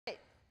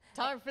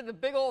Time for the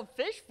big old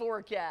fish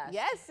forecast.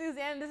 Yes,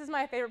 Suzanne, this is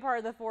my favorite part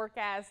of the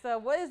forecast. So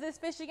what is this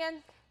fish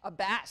again? A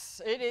bass.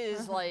 It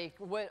is like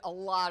what a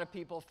lot of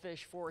people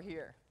fish for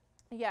here.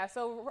 Yeah,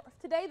 so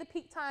today the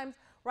peak times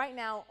right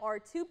now are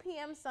 2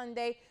 p.m.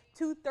 Sunday,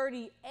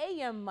 2:30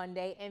 a.m.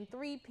 Monday, and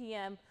 3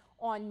 p.m.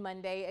 on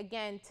Monday.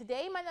 Again,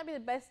 today might not be the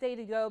best day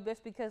to go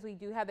just because we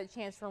do have a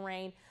chance for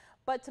rain.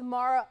 But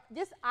tomorrow,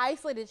 just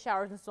isolated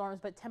showers and storms,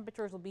 but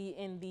temperatures will be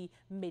in the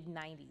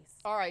mid-90s.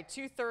 All right,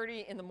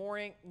 2:30 in the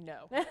morning,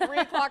 no. 3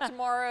 o'clock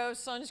tomorrow,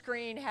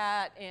 sunscreen,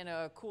 hat, and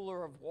a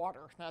cooler of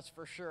water, that's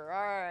for sure.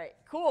 All right,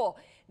 cool.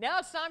 Now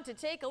it's time to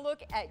take a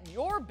look at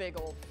your big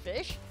old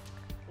fish.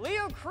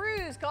 Leo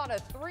Cruz caught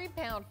a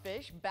 3-pound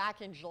fish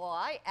back in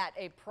July at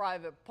a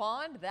private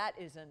pond. That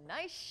is a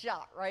nice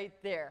shot right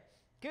there.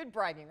 Good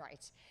bragging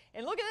rights.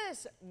 And look at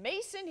this,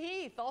 Mason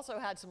Heath also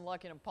had some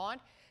luck in a pond.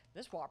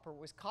 This whopper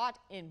was caught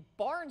in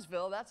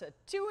Barnesville. That's a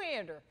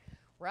 2-hander.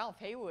 Ralph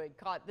Haywood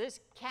caught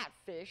this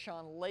catfish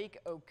on Lake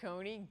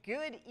Oconee.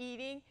 Good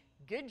eating,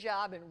 good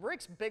job. And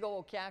Rick's big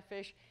old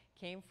catfish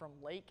came from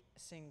Lake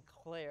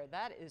Sinclair.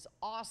 That is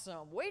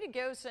awesome. Way to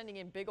go sending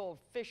in big old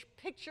fish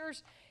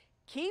pictures.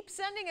 Keep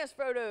sending us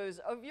photos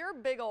of your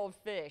big old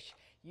fish.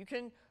 You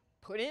can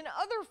put in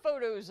other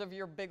photos of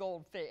your big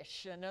old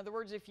fish. In other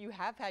words, if you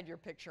have had your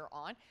picture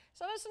on,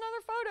 send us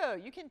another photo.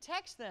 You can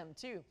text them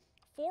too.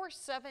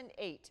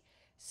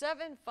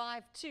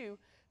 478-752-1309.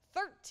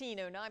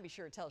 Be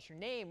sure to tell us your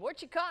name,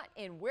 what you caught,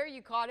 and where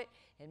you caught it,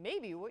 and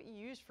maybe what you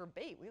used for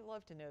bait. We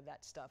love to know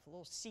that stuff, a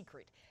little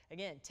secret.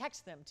 Again,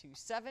 text them to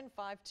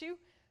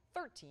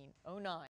 752-1309.